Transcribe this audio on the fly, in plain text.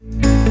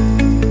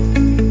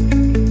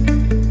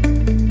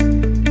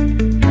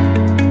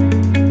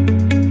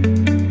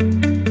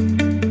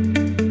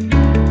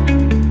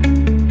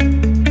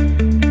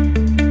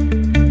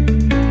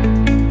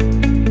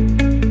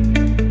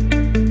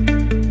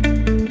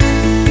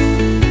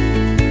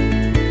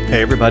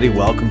Hey everybody,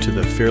 welcome to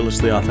the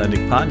Fearlessly Authentic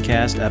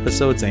podcast,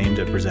 episodes aimed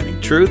at presenting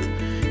truth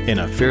in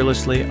a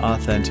fearlessly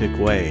authentic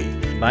way.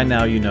 By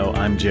now you know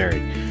I'm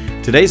Jerry.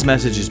 Today's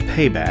message is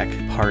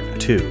Payback,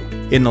 Part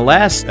 2. In the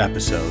last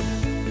episode,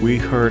 we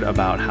heard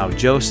about how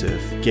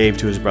Joseph gave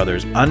to his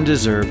brothers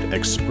undeserved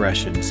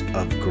expressions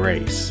of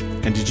grace.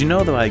 And did you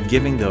know that by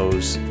giving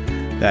those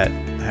that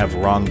have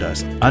wronged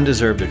us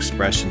undeserved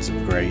expressions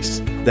of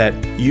grace, that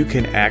you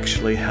can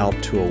actually help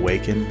to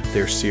awaken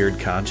their seared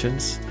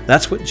conscience?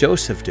 That's what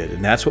Joseph did,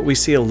 and that's what we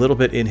see a little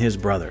bit in his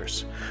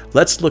brothers.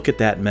 Let's look at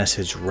that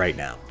message right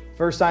now.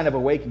 First sign of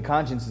awakened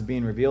conscience is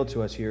being revealed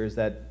to us here is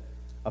that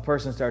a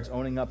person starts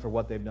owning up for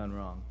what they've done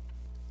wrong.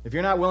 If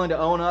you're not willing to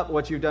own up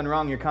what you've done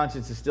wrong, your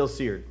conscience is still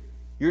seared.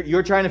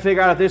 You're trying to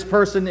figure out if this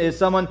person is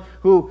someone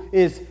who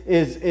is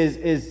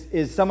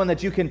someone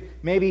that you can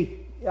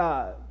maybe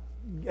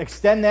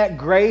extend that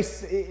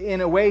grace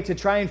in a way to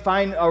try and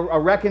find a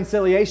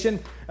reconciliation.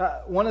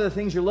 One of the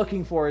things you're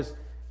looking for is,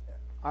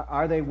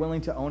 are they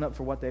willing to own up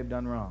for what they've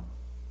done wrong?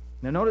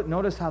 Now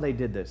notice how they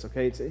did this,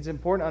 okay? It's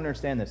important to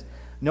understand this.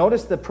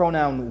 Notice the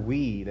pronoun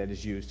we that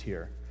is used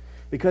here.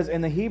 Because in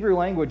the Hebrew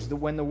language,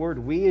 when the word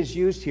we is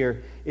used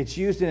here, it's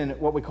used in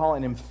what we call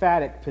an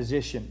emphatic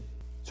position.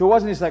 So it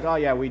wasn't just like, oh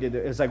yeah, we did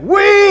it. It's like,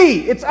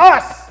 we! It's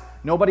us!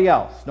 Nobody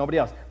else.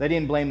 They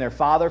didn't blame their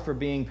father for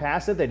being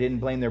passive. They didn't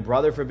blame their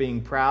brother for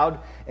being proud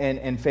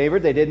and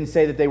favored. They didn't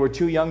say that they were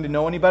too young to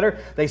know any better.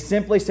 They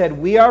simply said,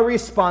 we are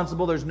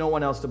responsible. There's no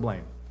one else to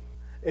blame.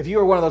 If you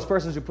are one of those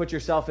persons who put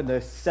yourself in the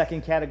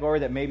second category,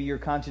 that maybe your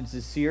conscience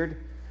is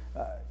seared,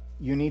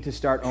 you need to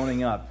start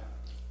owning up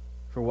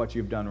for what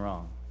you've done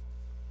wrong.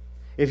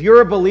 If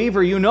you're a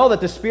believer, you know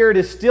that the Spirit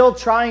is still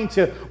trying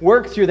to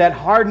work through that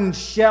hardened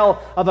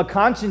shell of a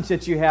conscience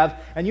that you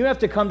have, and you have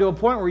to come to a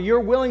point where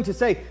you're willing to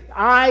say,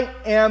 I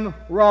am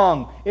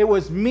wrong. It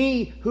was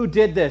me who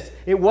did this.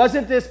 It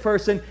wasn't this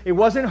person. It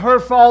wasn't her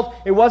fault.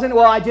 It wasn't,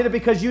 well, I did it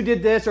because you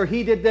did this or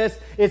he did this.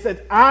 It's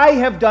that I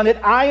have done it.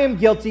 I am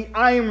guilty.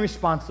 I am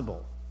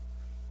responsible.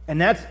 And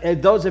that's,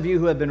 those of you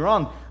who have been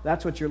wrong,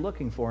 that's what you're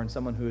looking for in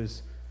someone who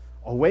is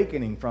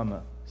awakening from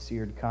a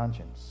seared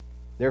conscience.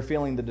 They're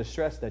feeling the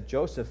distress that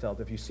Joseph felt.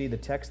 If you see the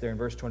text there in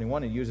verse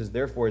 21, it uses,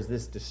 therefore, is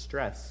this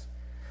distress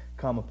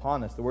come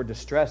upon us. The word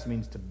distress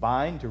means to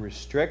bind, to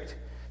restrict,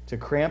 to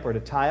cramp, or to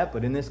tie up,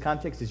 but in this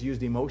context is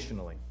used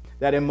emotionally.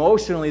 That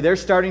emotionally, they're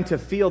starting to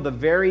feel the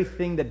very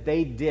thing that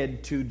they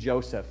did to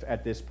Joseph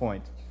at this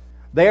point.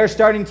 They are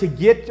starting to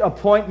get a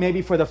point,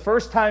 maybe for the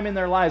first time in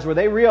their lives, where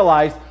they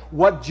realized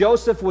what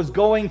Joseph was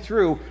going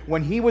through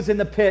when he was in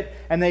the pit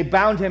and they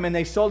bound him and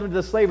they sold him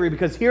to slavery,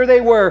 because here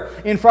they were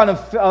in front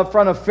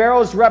of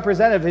Pharaoh's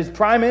representative, his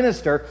prime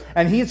minister,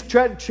 and he's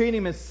treating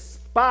him as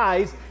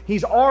spies.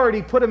 He's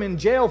already put them in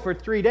jail for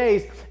 3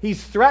 days.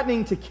 He's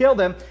threatening to kill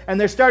them,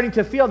 and they're starting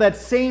to feel that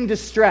same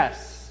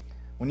distress.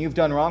 When you've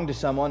done wrong to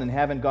someone and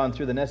haven't gone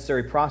through the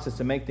necessary process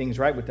to make things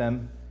right with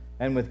them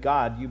and with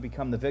God, you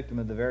become the victim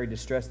of the very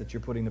distress that you're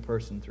putting the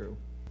person through.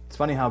 It's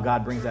funny how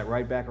God brings that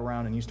right back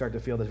around, and you start to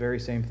feel the very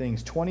same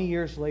things 20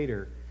 years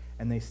later,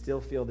 and they still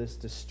feel this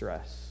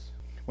distress.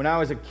 When I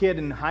was a kid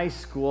in high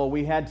school,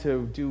 we had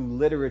to do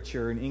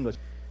literature in English.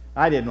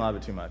 I didn't love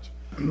it too much.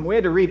 We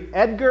had to read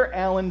Edgar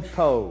Allan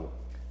Poe.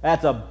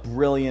 That's a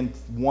brilliant,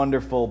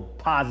 wonderful,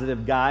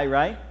 positive guy,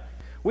 right?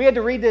 We had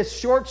to read this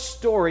short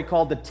story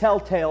called The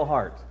Telltale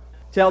Heart.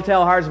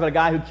 Telltale Heart is about a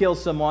guy who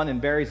kills someone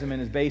and buries him in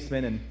his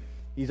basement, and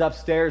he's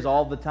upstairs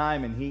all the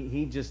time, and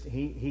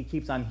he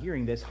keeps on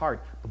hearing this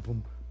heart.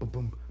 Ba-boom,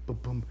 ba-boom,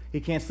 ba-boom. He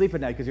can't sleep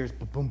at night because there's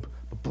ba-boom,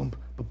 ba-boom,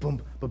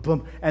 ba-boom,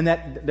 ba-boom. And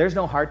that there's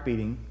no heart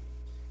beating.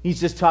 He's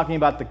just talking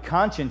about the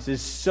conscience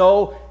is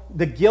so,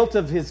 the guilt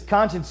of his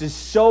conscience is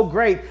so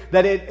great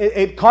that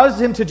it causes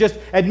him to just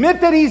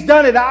admit that he's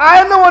done it.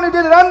 I'm the one who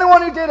did it. I'm the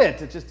one who did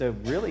it. It's just a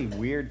really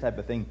weird type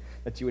of thing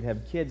that you would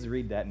have kids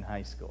read that in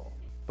high school.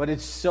 But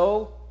it's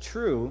so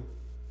true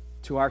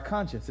to our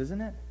conscience,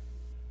 isn't it?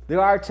 There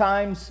are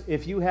times,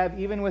 if you have,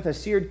 even with a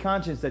seared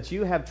conscience, that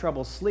you have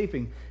trouble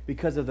sleeping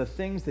because of the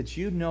things that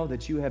you know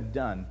that you have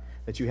done,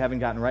 that you haven't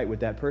gotten right with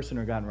that person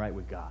or gotten right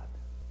with God.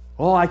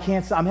 Oh,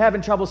 I'm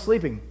having trouble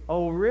sleeping.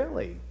 Oh,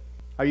 really?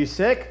 Are you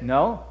sick?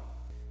 No.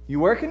 You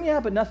working? Yeah,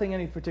 but nothing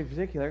any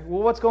particular.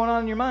 Well, what's going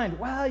on in your mind?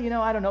 Well,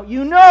 I don't know.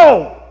 You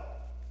know!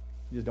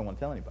 You just don't want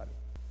to tell anybody.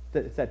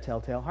 It's that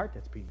telltale heart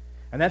that's beating.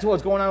 And that's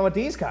what's going on with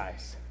these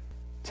guys.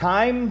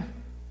 Time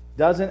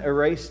doesn't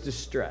erase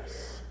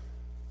distress.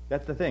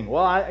 That's the thing.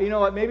 Well, you know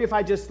what? Maybe if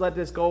I just let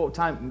this go,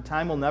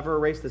 time will never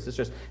erase this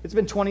distress. It's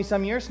been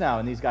 20-some years now,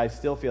 and these guys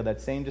still feel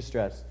that same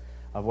distress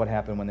of what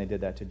happened when they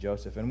did that to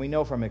Joseph. And we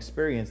know from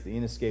experience the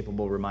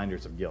inescapable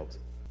reminders of guilt.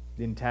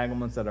 The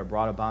entanglements that are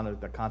brought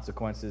about, the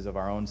consequences of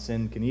our own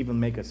sin can even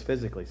make us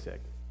physically sick.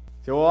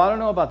 So, well, I don't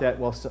know about that.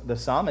 Well, the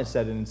psalmist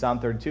said it in Psalm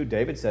 32.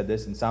 David said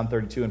this in Psalm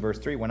 32 and verse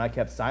 3. When I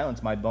kept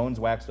silence, my bones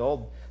waxed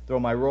old, through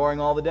my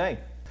roaring all the day.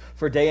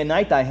 For day and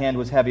night thy hand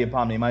was heavy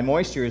upon me. My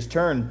moisture is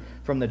turned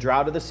from the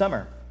drought of the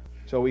summer.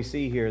 So we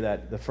see here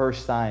that the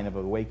first sign of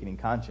awakening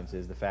conscience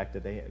is the fact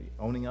that they are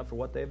owning up for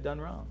what they have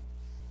done wrong.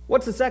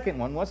 What's the second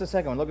one?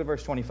 Look at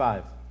verse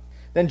 25.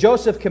 Then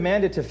Joseph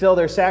commanded to fill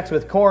their sacks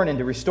with corn, and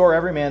to restore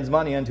every man's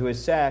money unto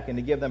his sack, and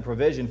to give them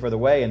provision for the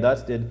way, and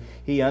thus did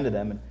he unto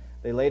them. And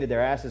they laded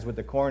their asses with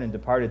the corn, and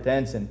departed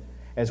thence. And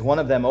as one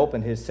of them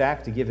opened his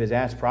sack to give his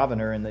ass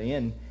provender in the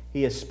inn,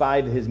 he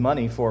espied his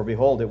money, for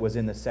behold, it was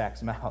in the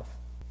sack's mouth.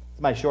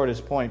 It's my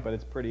shortest point, but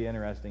it's pretty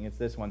interesting. It's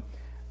this one.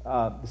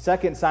 The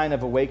second sign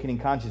of awakening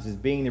conscience is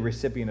being the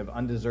recipient of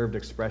undeserved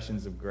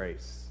expressions of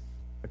grace.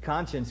 A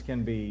conscience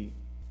can be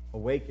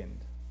awakened,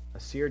 a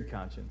seared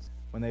conscience,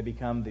 when they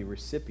become the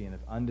recipient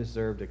of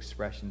undeserved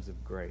expressions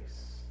of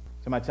grace.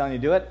 So am I telling you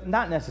to do it?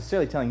 Not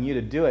necessarily telling you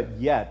to do it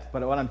yet,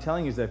 but what I'm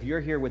telling you is that if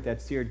you're here with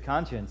that seared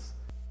conscience,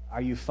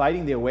 are you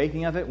fighting the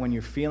awakening of it when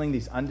you're feeling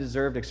these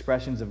undeserved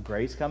expressions of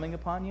grace coming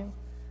upon you?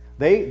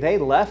 They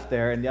left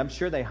there, and I'm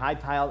sure they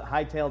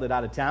hightailed it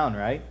out of town,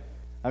 right?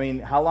 I mean,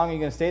 how long are you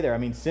going to stay there? I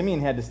mean, Simeon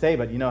had to stay,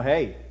 but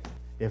hey,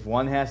 if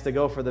one has to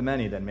go for the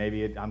many, then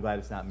maybe I'm glad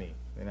it's not me.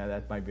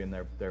 That might be in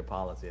their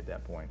policy at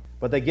that point.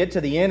 But they get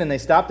to the inn, and they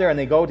stop there, and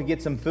they go to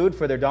get some food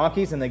for their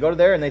donkeys, and they go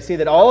there, and they see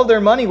that all of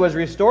their money was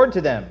restored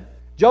to them.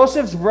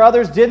 Joseph's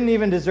brothers didn't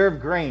even deserve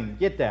grain.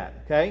 Get that,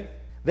 okay?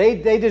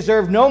 They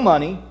deserved no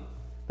money.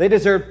 They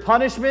deserved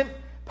punishment,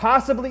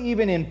 possibly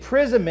even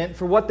imprisonment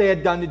for what they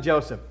had done to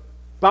Joseph.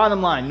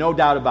 Bottom line, no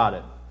doubt about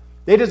it.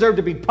 They deserved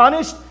to be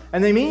punished,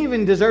 and they may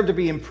even deserve to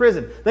be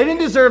imprisoned. They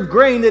didn't deserve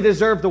grain, they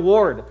deserved the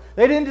ward.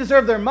 They didn't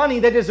deserve their money,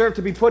 they deserved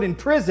to be put in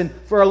prison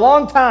for a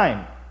long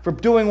time for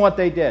doing what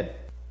they did.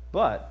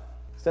 But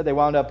instead they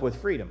wound up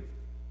with freedom,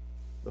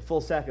 the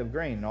full sack of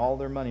grain, and all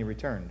their money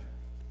returned,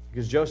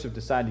 because Joseph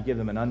decided to give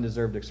them an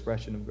undeserved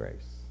expression of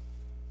grace.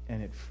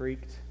 And it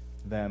freaked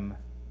them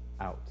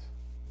out.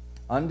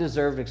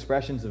 Undeserved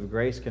expressions of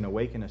grace can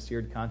awaken a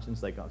seared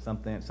conscience like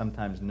something that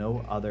sometimes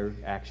no other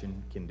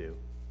action can do.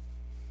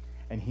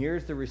 And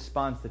here's the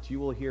response that you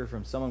will hear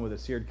from someone with a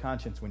seared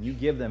conscience when you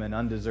give them an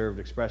undeserved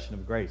expression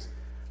of grace.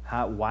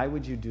 Why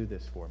would you do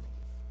this for me?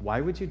 Why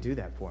would you do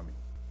that for me?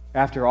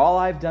 After all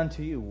I've done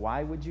to you,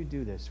 why would you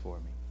do this for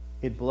me?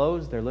 It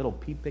blows their little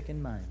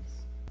pea-picking minds.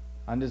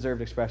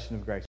 Undeserved expression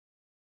of grace.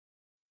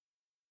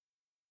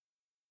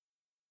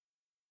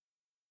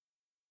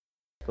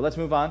 But let's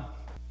move on.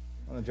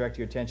 I want to direct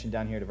your attention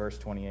down here to verse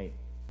 28.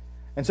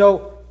 And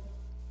so,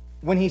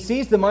 when he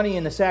sees the money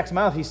in the sack's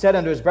mouth, he said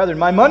unto his brethren,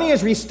 My money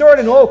is restored,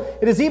 and lo,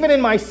 it is even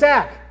in my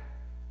sack.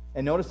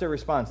 And notice their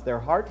response. Their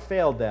heart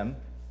failed them,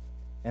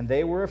 and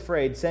they were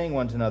afraid, saying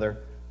one to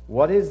another,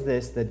 What is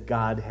this that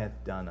God hath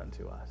done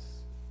unto us?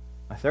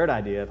 My third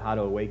idea of how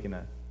to awaken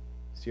a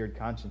seared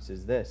conscience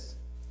is this.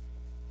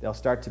 They'll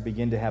start to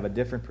begin to have a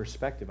different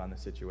perspective on the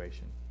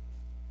situation.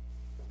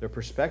 Their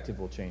perspective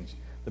will change.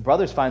 The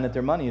brothers find that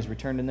their money is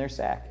returned in their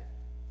sack.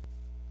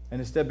 And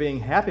instead of being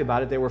happy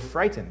about it, they were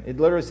frightened. It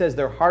literally says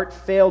their heart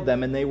failed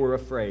them and they were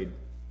afraid.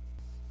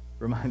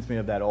 Reminds me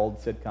of that old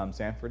sitcom,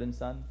 Sanford and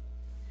Son.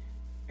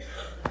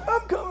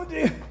 I'm coming to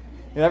you.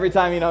 And every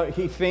time,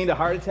 he feigned a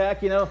heart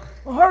attack, my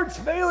heart's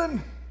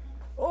failing.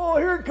 Oh,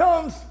 here it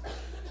comes.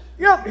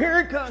 Yep, here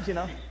it comes,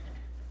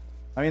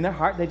 I mean, their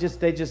heart, they just,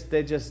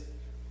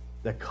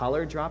 the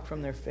color dropped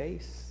from their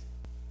face.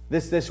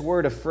 This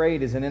word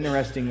afraid is an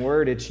interesting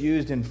word. It's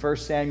used in 1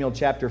 Samuel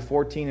chapter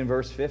 14 and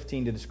verse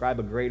 15 to describe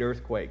a great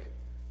earthquake.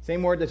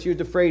 Same word that's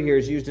used afraid here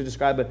is used to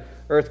describe an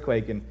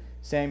earthquake in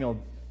Samuel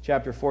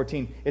chapter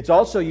 14. It's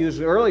also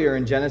used earlier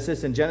in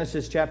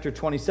Genesis chapter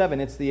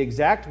 27. It's the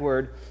exact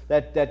word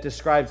that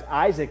describes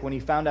Isaac when he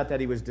found out that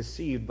he was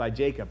deceived by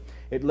Jacob.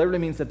 It literally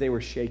means that they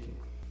were shaking.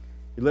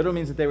 It literally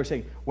means that they were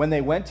shaking. When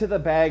they went to the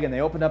bag and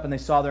they opened up and they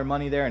saw their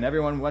money there, and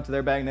everyone went to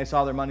their bag and they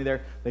saw their money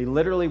there, they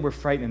literally were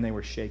frightened and they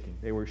were shaking.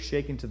 They were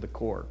shaken to the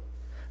core.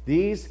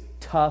 These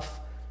tough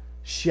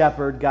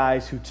shepherd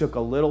guys who took a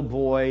little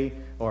boy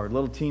or a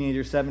little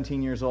teenager,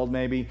 17 years old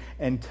maybe,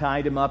 and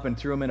tied him up and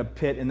threw him in a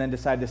pit and then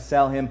decided to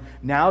sell him.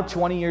 Now,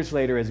 20 years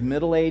later, as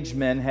middle-aged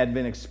men had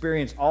been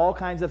experienced all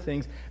kinds of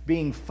things,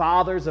 being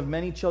fathers of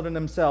many children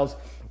themselves,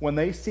 when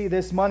they see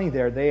this money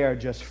there, they are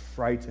just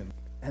frightened.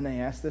 And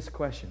they ask this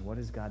question, what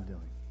is God doing?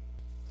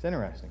 It's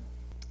interesting.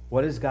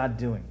 What is God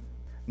doing?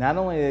 Not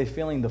only are they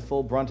feeling the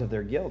full brunt of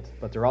their guilt,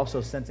 but they're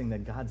also sensing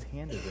that God's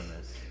hand is in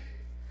this.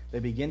 They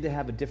begin to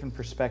have a different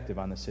perspective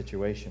on the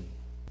situation.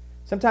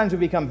 Sometimes we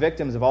become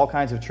victims of all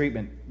kinds of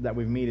treatment that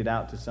we've meted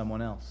out to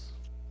someone else.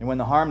 And when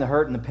the harm, the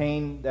hurt, and the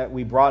pain that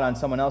we brought on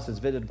someone else is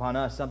visited upon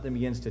us, something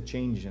begins to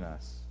change in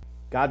us.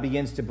 God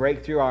begins to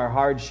break through our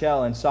hard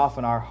shell and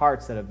soften our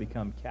hearts that have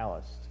become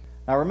calloused.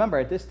 Now remember,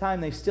 at this time,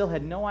 they still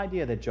had no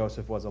idea that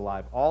Joseph was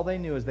alive. All they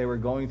knew is they were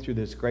going through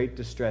this great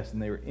distress,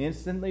 and they were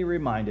instantly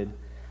reminded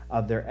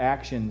of their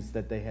actions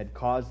that they had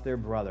caused their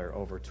brother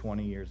over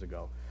 20 years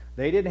ago.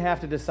 They didn't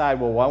have to decide,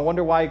 well, I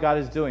wonder why God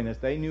is doing this.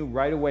 They knew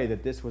right away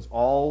that this was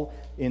all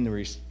in the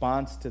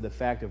response to the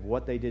fact of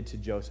what they did to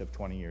Joseph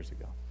 20 years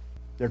ago.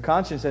 Their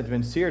conscience had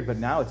been seared, but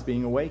now it's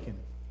being awakened.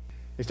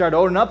 They started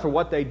owning up for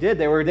what they did.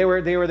 They were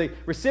the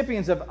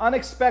recipients of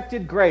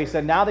unexpected grace,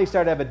 and now they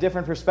started to have a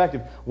different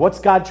perspective. What's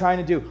God trying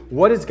to do?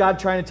 What is God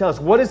trying to tell us?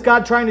 What is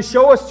God trying to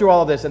show us through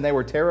all of this? And they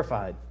were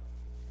terrified.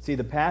 See,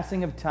 the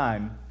passing of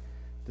time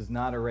does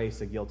not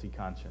erase a guilty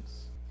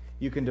conscience.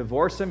 You can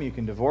divorce him, you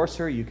can divorce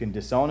her, you can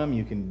disown him,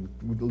 you can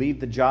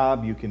leave the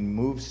job, you can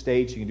move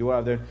states, you can do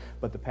whatever,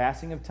 but the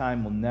passing of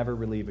time will never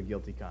relieve a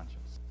guilty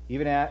conscience.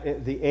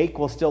 The ache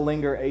will still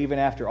linger even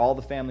after all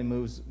the family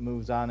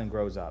moves on and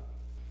grows up.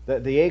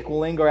 The ache will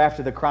linger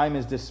after the crime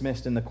is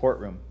dismissed in the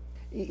courtroom.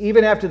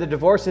 Even after the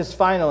divorce is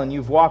final and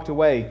you've walked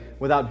away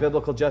without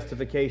biblical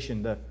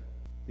justification, the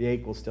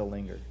ache will still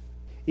linger.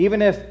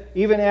 Even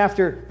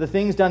after the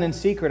things done in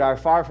secret are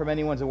far from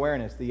anyone's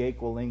awareness, the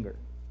ache will linger.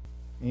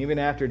 And even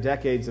after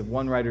decades of,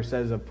 one writer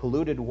says, of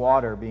polluted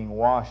water being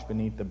washed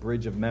beneath the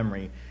bridge of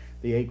memory,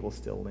 the ache will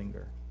still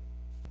linger.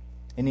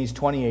 In these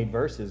 28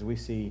 verses, we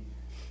see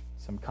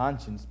some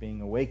conscience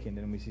being awakened,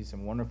 and we see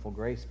some wonderful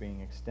grace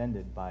being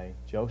extended by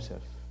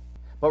Joseph.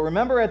 But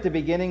remember at the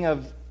beginning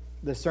of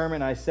the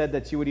sermon, I said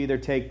that you would either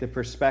take the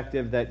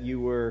perspective that you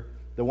were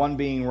the one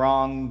being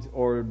wronged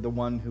or the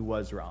one who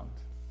was wronged.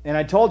 And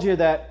I told you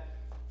that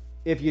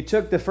if you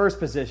took the first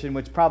position,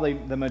 which probably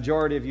the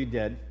majority of you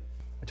did,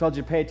 I told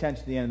you to pay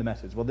attention to the end of the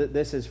message. Well,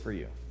 this is for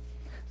you.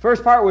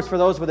 First part was for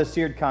those with a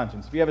seared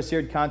conscience. If you have a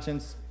seared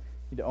conscience,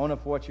 you need to own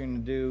up for what you're going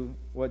to do,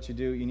 what you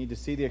do. You need to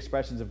see the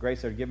expressions of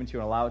grace that are given to you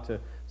and allow it to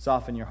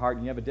soften your heart.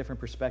 And you have a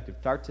different perspective.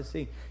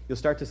 You'll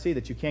start to see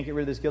that you can't get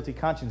rid of this guilty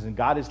conscience, and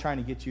God is trying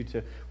to get you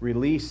to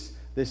release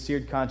this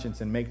seared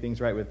conscience and make things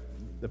right with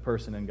the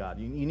person and God.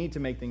 You need to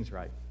make things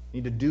right.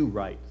 You need to do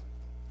right.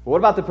 But what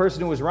about the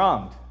person who was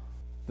wronged?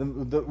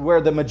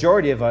 Where the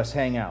majority of us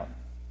hang out.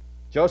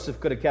 Joseph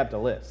could have kept a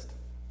list,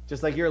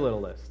 just like your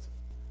little list.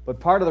 But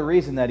part of the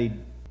reason that he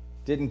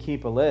didn't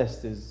keep a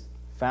list is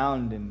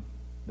found in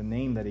the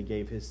name that he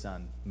gave his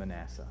son,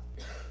 Manasseh.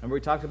 Remember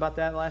we talked about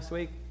that last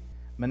week?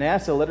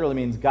 Manasseh literally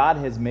means God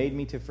has made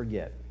me to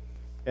forget.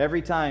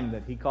 Every time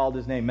that he called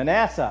his name,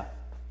 Manasseh,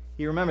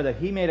 he remembered that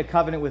he made a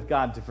covenant with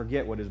God to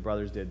forget what his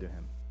brothers did to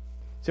him.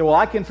 So, well,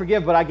 I can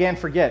forgive, but I can't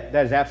forget.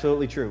 That is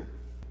absolutely true.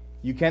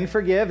 You can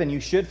forgive, and you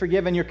should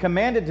forgive, and you're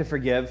commanded to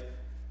forgive,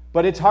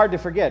 but it's hard to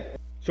forget.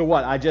 So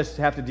what? I just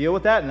have to deal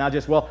with that, and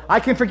I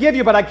can forgive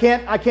you, but I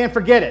can't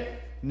forget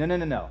it.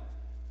 No.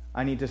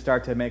 I need to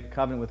start to make a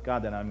covenant with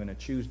God that I'm going to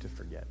choose to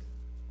forget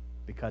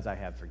because I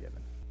have forgiven.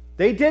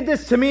 They did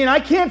this to me, and I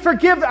can't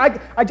forgive.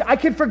 I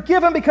can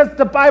forgive them because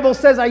the Bible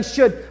says I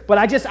should, but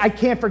I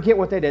can't forget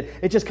what they did.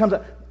 It just comes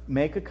up.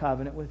 Make a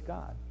covenant with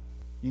God.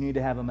 You need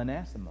to have a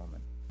Manasseh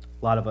moment.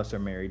 A lot of us are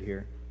married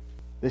here.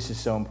 This is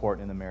so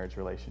important in the marriage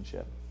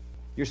relationship.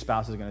 Your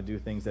spouse is going to do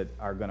things that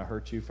are going to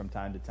hurt you from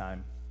time to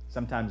time,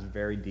 sometimes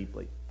very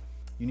deeply.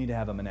 You need to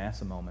have a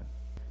Manasseh moment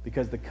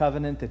because the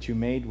covenant that you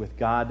made with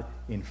God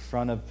in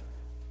front of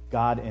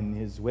God and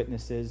his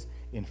witnesses,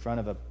 in front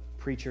of a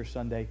preacher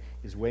Sunday,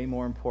 is way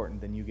more important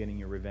than you getting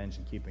your revenge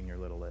and keeping your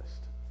little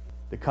list.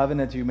 The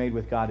covenant you made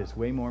with God is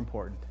way more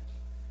important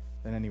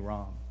than any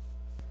wrong.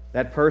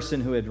 That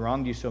person who had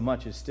wronged you so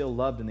much is still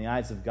loved in the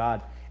eyes of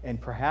God, and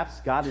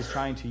perhaps God is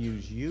trying to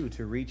use you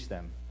to reach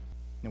them.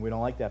 And we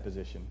don't like that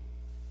position.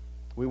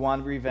 We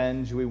want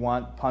revenge, we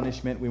want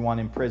punishment, we want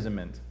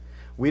imprisonment.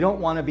 We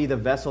don't want to be the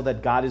vessel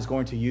that God is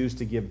going to use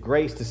to give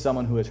grace to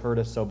someone who has hurt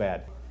us so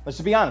bad. Let's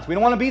just be honest. We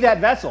don't want to be that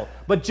vessel.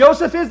 But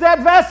Joseph is that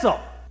vessel.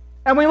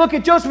 And we look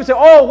at Joseph and say,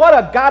 oh, what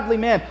a godly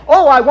man.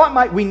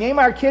 Oh, we name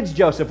our kids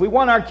Joseph. We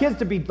want our kids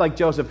to be like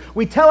Joseph.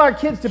 We tell our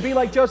kids to be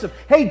like Joseph.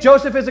 Hey,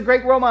 Joseph is a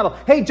great role model.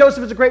 Hey,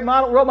 Joseph is a great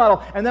role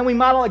model. And then we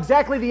model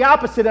exactly the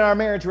opposite in our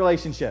marriage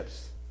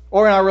relationships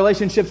or in our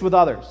relationships with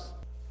others.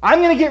 I'm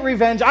going to get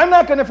revenge. I'm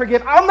not going to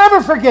forgive. I'll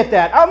never forget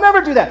that. I'll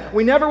never do that.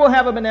 We never will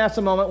have a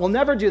Manasseh moment. We'll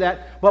never do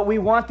that. But we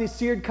want the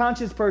seared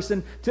conscience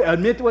person to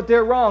admit what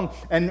they're wrong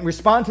and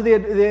respond to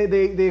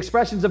the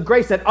expressions of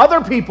grace that other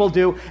people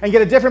do and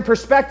get a different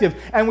perspective.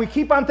 And we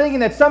keep on thinking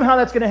that somehow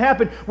that's going to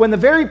happen when the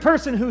very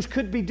person who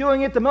could be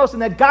doing it the most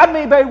and that God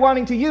may be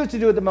wanting to use to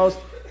do it the most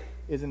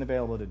isn't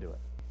available to do it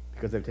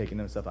because they've taken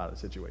themselves out of the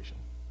situation.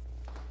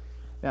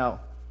 Now,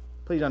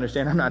 please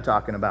understand, I'm not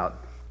talking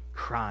about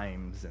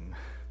crimes and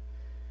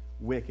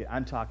wicked.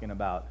 I'm talking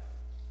about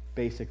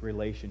basic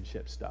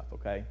relationship stuff,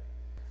 okay?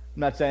 I'm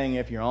not saying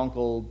if your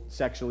uncle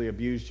sexually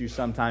abused you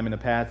sometime in the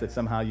past that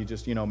somehow you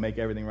just, make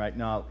everything right.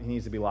 No, he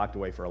needs to be locked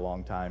away for a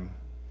long time.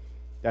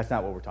 That's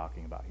not what we're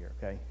talking about here,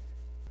 okay?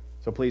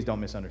 So please don't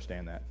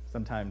misunderstand that.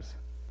 Sometimes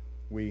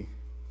we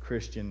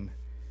Christian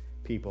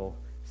people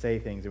say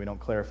things and we don't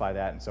clarify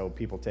that, and so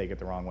people take it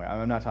the wrong way.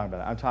 I'm not talking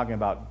about that. I'm talking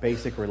about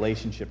basic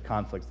relationship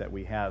conflicts that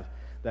we have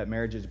that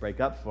marriages break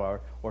up for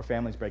or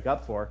families break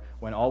up for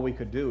when all we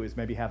could do is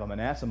maybe have a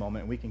Manasseh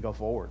moment and we can go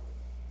forward.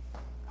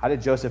 How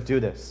did Joseph do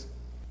this?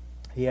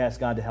 He asked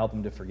God to help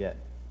him to forget.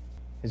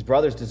 His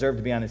brothers deserved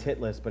to be on his hit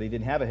list, but he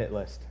didn't have a hit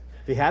list.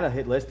 If he had a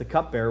hit list, the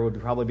cupbearer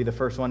would probably be the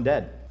first one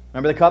dead.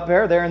 Remember the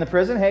cupbearer there in the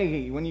prison?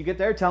 Hey, when you get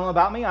there, tell him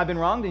about me. I've been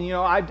wronged, and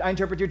I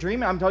interpret your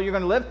dream, and I'm telling you you're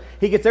going to live.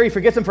 He gets there, he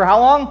forgets him for how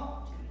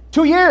long?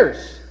 2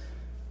 years.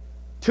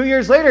 2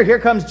 years later, here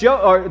comes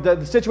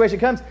the situation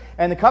comes,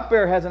 and the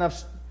cupbearer has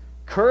enough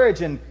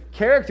courage and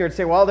character to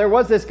say, well, there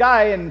was this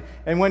guy, and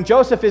when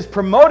Joseph is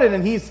promoted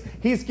and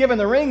he's given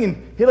the ring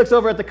and he looks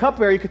over at the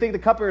cupbearer, you could think the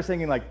cupbearer is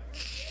thinking like,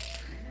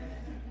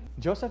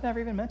 Joseph never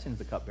even mentions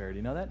the cupbearer. Do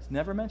you know that? It's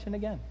never mentioned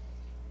again.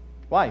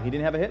 Why? He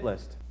didn't have a hit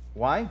list.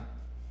 Why?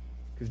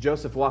 Because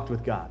Joseph walked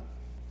with God.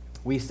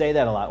 We say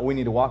that a lot. We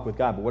need to walk with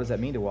God, but what does that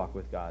mean to walk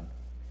with God?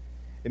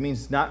 It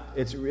means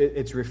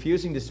it's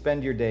refusing to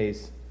spend your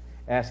days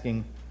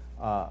asking,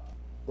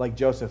 like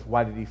Joseph,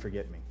 why did he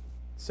forget me?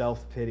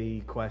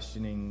 Self-pity,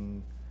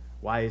 questioning,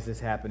 why is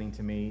this happening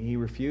to me? He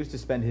refused to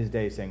spend his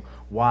day saying,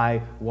 why,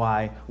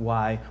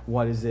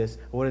 what is this,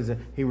 what is it?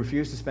 He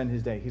refused to spend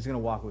his day. He's going to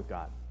walk with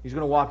God. He's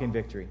going to walk in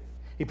victory.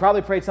 He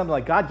probably prayed something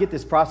like, God, get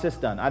this process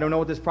done. I don't know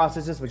what this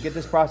process is, but get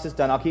this process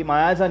done. I'll keep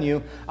my eyes on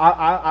you.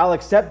 I'll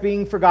accept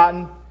being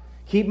forgotten.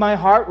 Keep my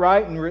heart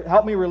right and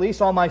help me release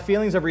all my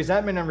feelings of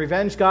resentment and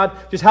revenge, God.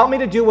 Just help me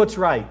to do what's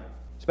right.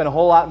 Spent a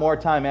whole lot more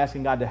time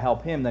asking God to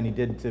help him than he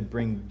did to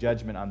bring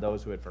judgment on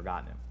those who had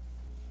forgotten him.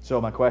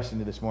 So my question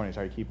to this morning is,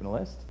 are you keeping a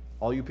list?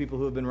 All you people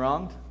who have been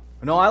wronged?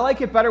 No, I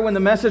like it better when the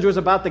message was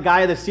about the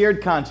guy, the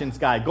seared conscience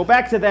guy. Go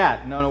back to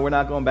that. No, we're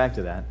not going back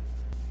to that.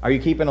 Are you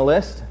keeping a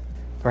list?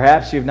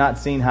 Perhaps you've not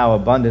seen how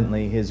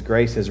abundantly his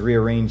grace has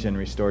rearranged and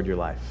restored your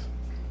life.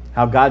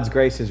 How God's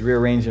grace has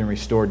rearranged and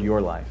restored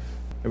your life.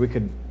 Or we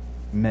could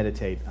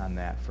meditate on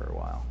that for a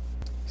while.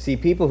 See,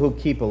 people who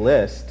keep a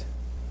list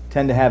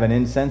tend to have an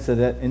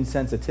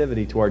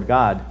insensitivity toward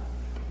God.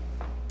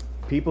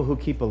 People who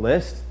keep a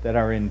list that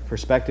are in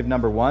perspective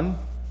number 1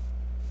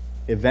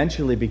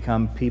 eventually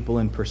become people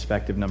in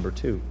perspective number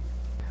 2.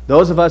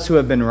 Those of us who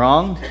have been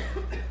wronged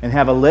and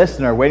have a list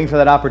and are waiting for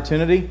that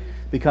opportunity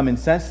become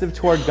insensitive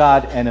toward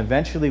God, and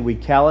eventually we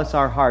callous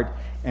our heart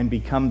and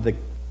become the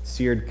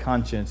seared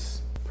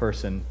conscience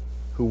person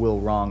who will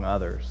wrong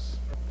others.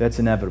 That's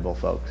inevitable,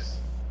 folks.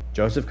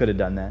 Joseph could have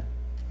done that,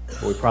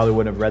 but we probably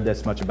wouldn't have read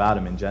this much about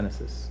him in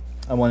Genesis.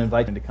 I want to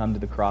invite you to come to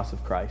the cross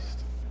of Christ,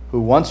 who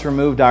once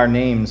removed our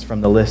names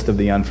from the list of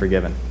the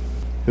unforgiven,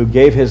 who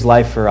gave his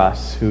life for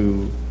us,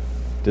 who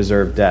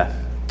deserved death.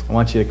 I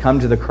want you to come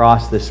to the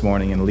cross this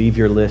morning and leave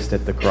your list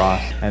at the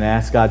cross and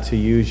ask God to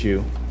use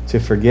you to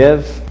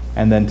forgive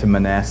and then to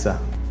Manasseh,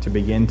 to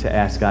begin to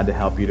ask God to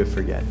help you to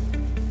forget.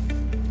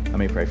 Let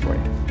me pray for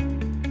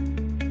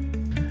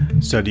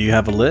you. So do you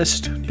have a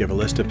list? Do you have a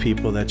list of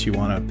people that you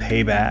want to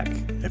pay back?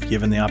 If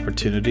given the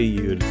opportunity,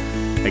 you'd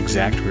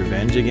exact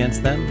revenge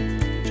against them?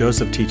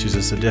 Joseph teaches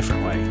us a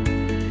different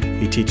way.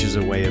 He teaches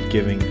a way of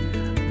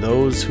giving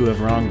those who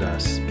have wronged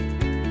us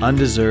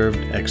undeserved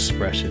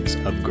expressions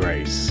of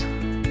grace.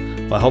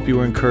 Well, I hope you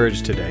were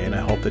encouraged today, and I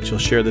hope that you'll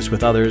share this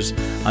with others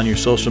on your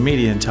social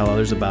media and tell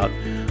others about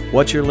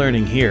what you're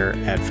learning here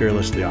at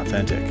Fearlessly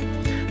Authentic.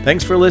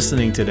 Thanks for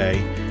listening today,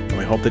 and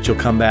we hope that you'll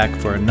come back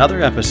for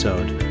another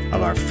episode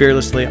of our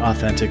Fearlessly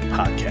Authentic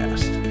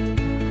podcast.